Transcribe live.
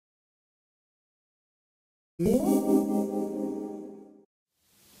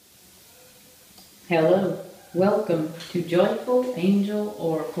Hello, welcome to Joyful Angel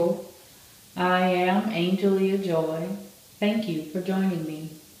Oracle. I am InJoy. Thank you for joining me.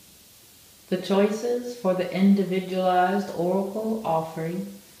 The choices for the Individualized Oracle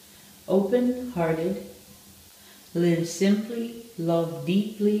offering: open-hearted, live simply, love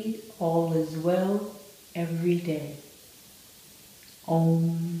deeply, all is well every day.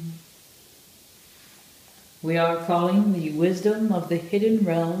 Om. We are calling the wisdom of the hidden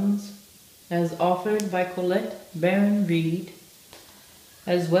realms as offered by Colette, Baron-Reid,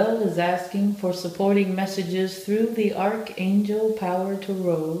 as well as asking for supporting messages through the Archangel Power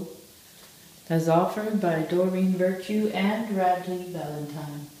Tarot as offered by Doreen Virtue and Radleigh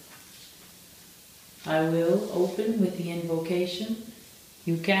Valentine. I will open with the invocation.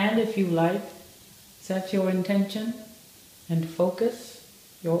 You can, if you like, set your intention and focus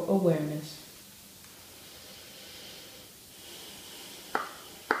your awareness.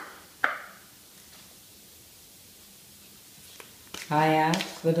 I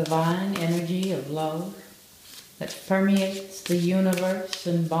ask the divine energy of love that permeates the universe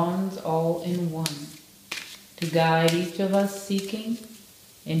and bonds all in one to guide each of us seeking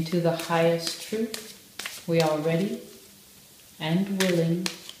into the highest truth we are ready and willing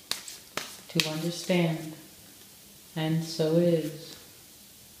to understand. And so it is.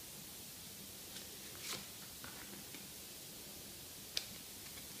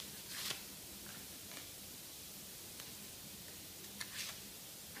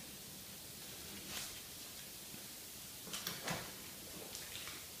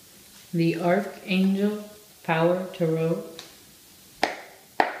 The Archangel Power Tarot.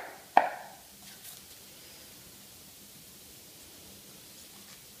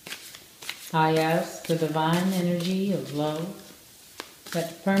 I ask the divine energy of love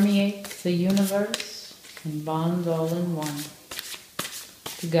that permeates the universe and bonds all in one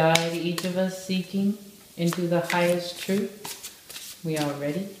to guide each of us seeking into the highest truth we are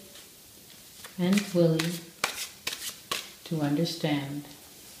ready and willing to understand.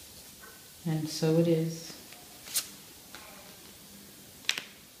 And so it is.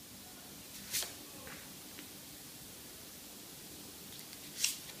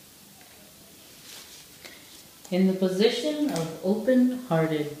 In the position of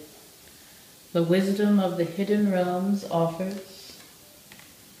open-hearted, the wisdom of the hidden realms offers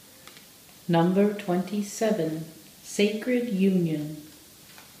number 27, Sacred Union.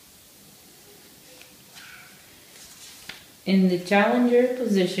 In the challenger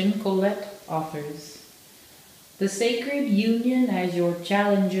position, Colette offers the sacred union as your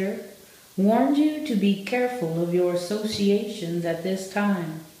challenger warned you to be careful of your associations at this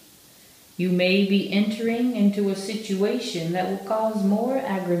time. You may be entering into a situation that will cause more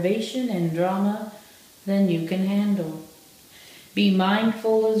aggravation and drama than you can handle. Be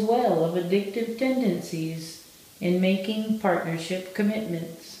mindful as well of addictive tendencies in making partnership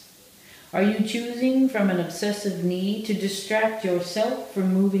commitments. Are you choosing from an obsessive need to distract yourself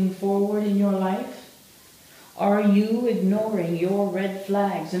from moving forward in your life? Are you ignoring your red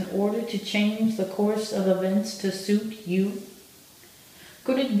flags in order to change the course of events to suit you?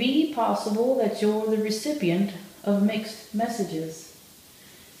 Could it be possible that you're the recipient of mixed messages?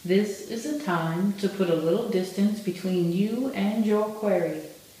 This is a time to put a little distance between you and your query.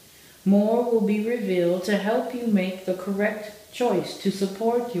 More will be revealed to help you make the correct choice to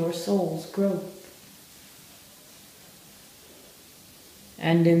support your soul's growth.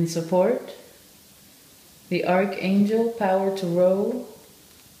 And in support, the Archangel Power Tarot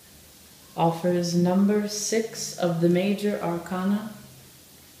offers number 6 of the major arcana,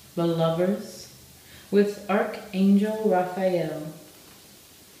 the Lovers, with Archangel Raphael.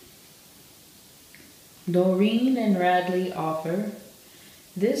 Doreen and Radleigh offer,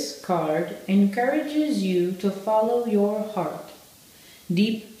 this card encourages you to follow your heart.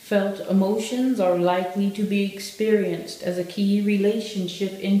 Deep felt emotions are likely to be experienced as a key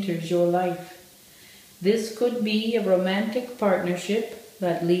relationship enters your life. This could be a romantic partnership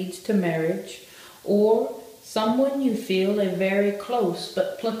that leads to marriage, or someone you feel a very close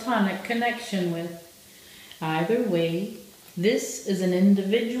but platonic connection with. Either way, this is an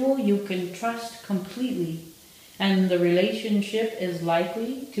individual you can trust completely, and the relationship is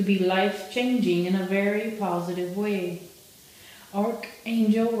likely to be life-changing in a very positive way.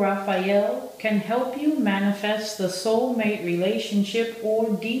 Archangel Raphael can help you manifest the soulmate relationship or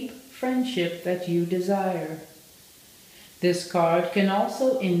deep friendship that you desire. This card can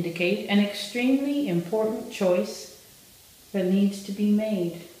also indicate an extremely important choice that needs to be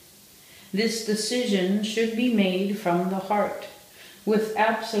made. This decision should be made from the heart, with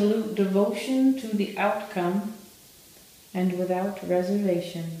absolute devotion to the outcome and without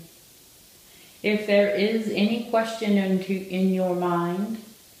reservation. If there is any question in your mind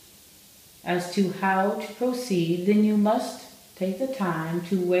as to how to proceed, then you must take the time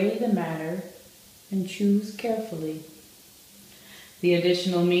to weigh the matter and choose carefully. The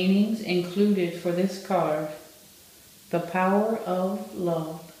additional meanings included for this card: the power of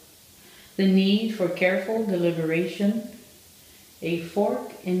love, the need for careful deliberation, a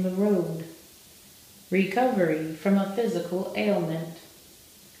fork in the road, recovery from a physical ailment.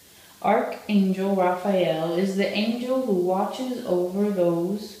 Archangel Raphael is the angel who watches over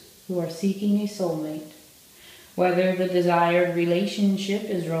those who are seeking a soulmate. Whether the desired relationship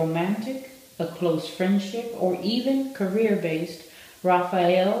is romantic, a close friendship, or even career-based,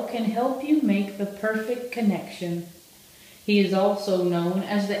 Raphael can help you make the perfect connection. He is also known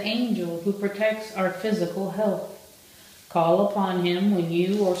as the angel who protects our physical health. Call upon him when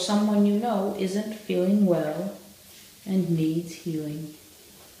you or someone you know isn't feeling well and needs healing.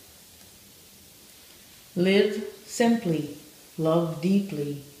 Live simply, love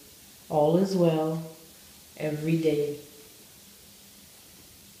deeply, all is well, every day.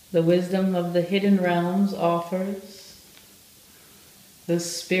 The wisdom of the hidden realms offers the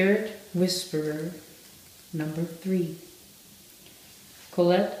Spirit Whisperer, number 3.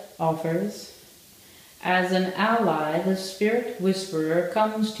 Colette offers, as an ally, the Spirit Whisperer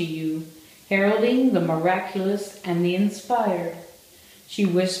comes to you, heralding the miraculous and the inspired. She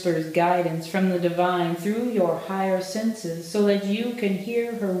whispers guidance from the divine through your higher senses so that you can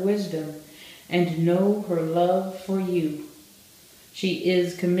hear her wisdom and know her love for you. She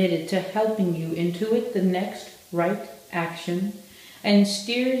is committed to helping you intuit the next right action and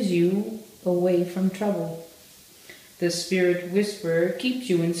steers you away from trouble. The Spirit Whisperer keeps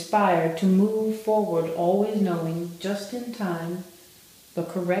you inspired to move forward, always knowing just in time the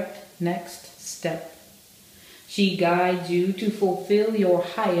correct next step. She guides you to fulfill your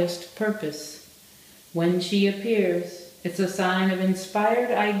highest purpose. When she appears, it's a sign of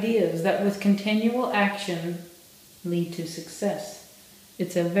inspired ideas that with continual action lead to success.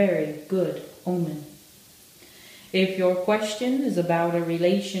 It's a very good omen. If your question is about a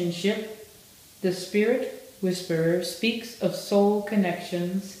relationship, the Spirit Whisperer speaks of soul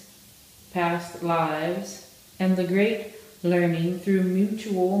connections, past lives, and the great learning through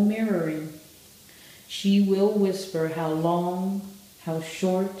mutual mirroring. She will whisper how long, how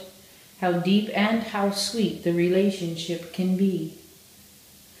short, how deep, and how sweet the relationship can be.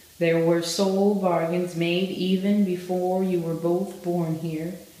 There were soul bargains made even before you were both born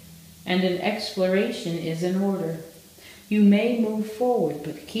here, and an exploration is in order. You may move forward,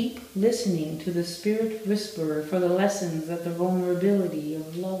 but keep listening to the Spirit Whisperer for the lessons that the vulnerability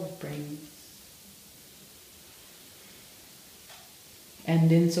of love brings.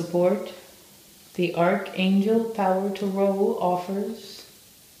 And in support, the Archangel Power to Roll offers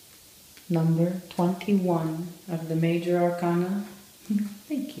number 21 of the Major Arcana.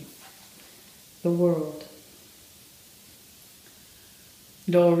 Thank you. The World.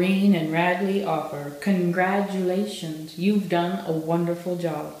 Doreen and Radleigh offer, congratulations, you've done a wonderful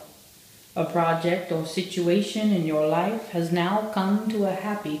job. A project or situation in your life has now come to a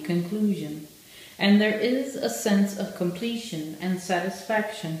happy conclusion, and there is a sense of completion and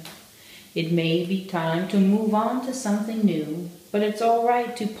satisfaction. It may be time to move on to something new, but it's all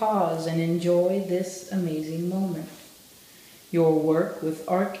right to pause and enjoy this amazing moment. Your work with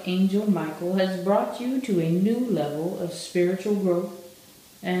Archangel Michael has brought you to a new level of spiritual growth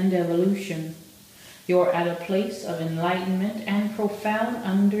and evolution. You're at a place of enlightenment and profound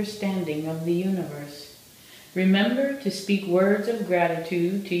understanding of the universe. Remember to speak words of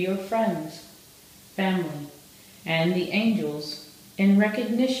gratitude to your friends, family, and the angels in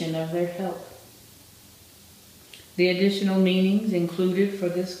recognition of their help. The additional meanings included for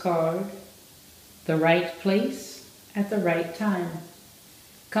this card: the right place at the right time,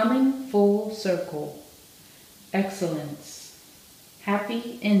 coming full circle, excellence,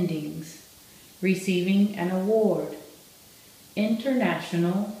 happy endings, receiving an award,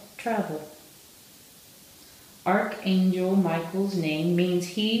 international travel. Archangel Michael's name means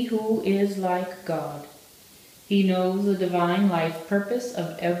he who is like God. He knows the divine life purpose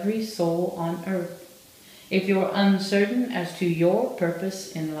of every soul on earth. If you're uncertain as to your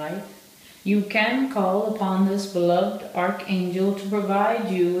purpose in life, you can call upon this beloved Archangel to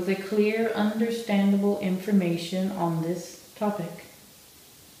provide you with a clear, understandable information on this topic.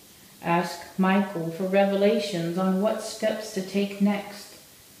 Ask Michael for revelations on what steps to take next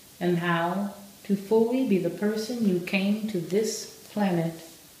and how to fully be the person you came to this planet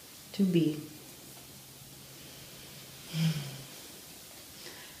to be.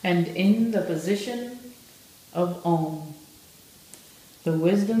 And in the position of Om, the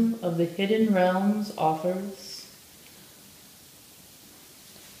wisdom of the hidden realms offers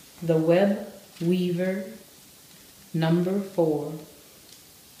the web weaver number 4.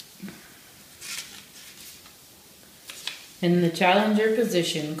 In the challenger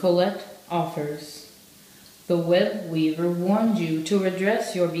position, Colette offers the web weaver warned you to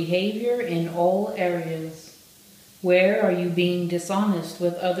address your behavior in all areas. Where are you being dishonest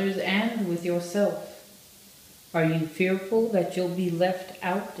with others and with yourself? Are you fearful that you'll be left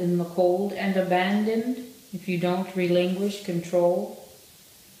out in the cold and abandoned if you don't relinquish control?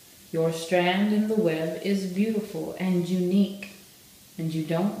 Your strand in the web is beautiful and unique, and you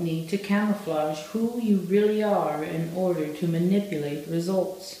don't need to camouflage who you really are in order to manipulate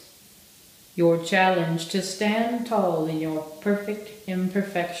results. Your challenge to stand tall in your perfect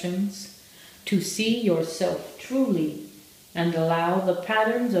imperfections, to see yourself truly, and allow the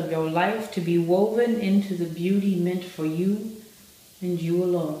patterns of your life to be woven into the beauty meant for you and you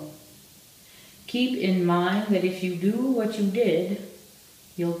alone. Keep in mind that if you do what you did,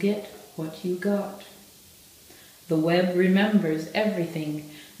 you'll get what you got. The web remembers everything.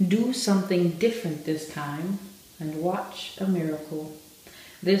 Do something different this time and watch a miracle.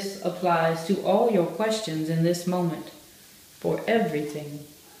 This applies to all your questions in this moment, for everything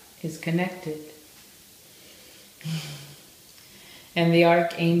is connected. And the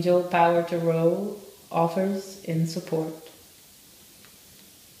Archangel Power to Roll offers in support.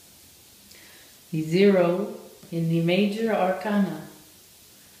 The 0 in the Major Arcana,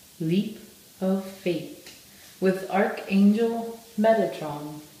 Leap of Faith, with Archangel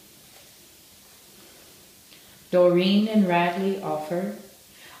Metatron. Doreen and Radleigh offer.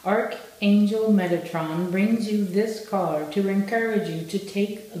 Archangel Metatron brings you this card to encourage you to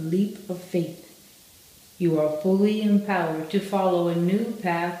take a leap of faith. You are fully empowered to follow a new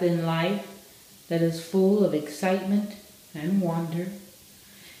path in life that is full of excitement and wonder.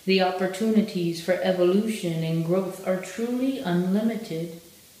 The opportunities for evolution and growth are truly unlimited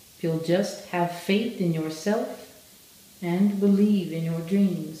if you'll just have faith in yourself and believe in your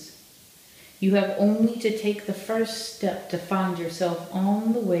dreams. You have only to take the first step to find yourself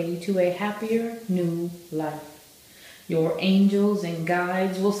on the way to a happier new life. Your angels and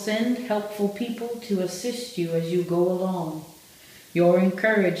guides will send helpful people to assist you as you go along. You're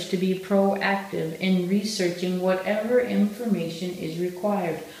encouraged to be proactive in researching whatever information is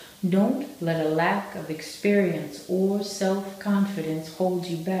required. Don't let a lack of experience or self-confidence hold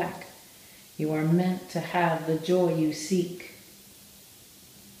you back. You are meant to have the joy you seek.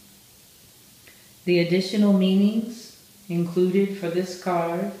 The additional meanings included for this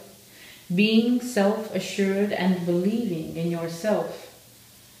card: being self-assured and believing in yourself,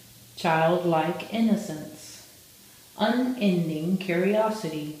 childlike innocence, unending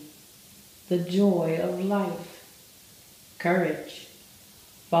curiosity, the joy of life, courage,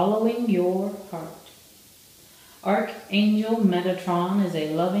 following your heart. Archangel Metatron is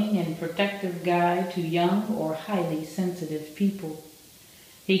a loving and protective guide to young or highly sensitive people.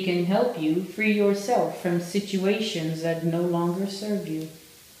 He can help you free yourself from situations that no longer serve you.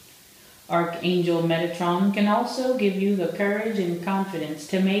 Archangel Metatron can also give you the courage and confidence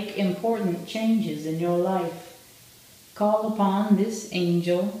to make important changes in your life. Call upon this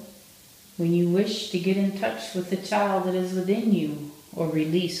angel when you wish to get in touch with the child that is within you or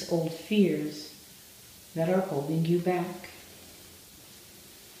release old fears that are holding you back.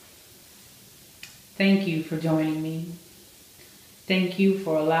 Thank you for joining me. Thank you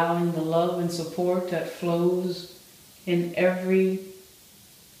for allowing the love and support that flows in every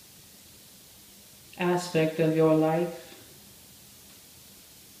aspect of your life.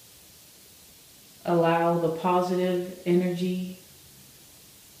 Allow the positive energy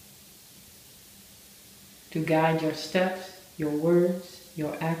to guide your steps, your words,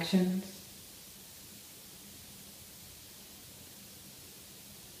 your actions.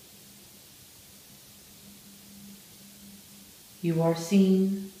 You are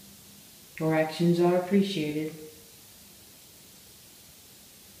seen. Your actions are appreciated.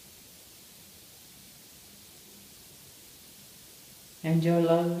 And your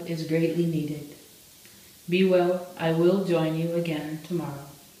love is greatly needed. Be well. I will join you again tomorrow.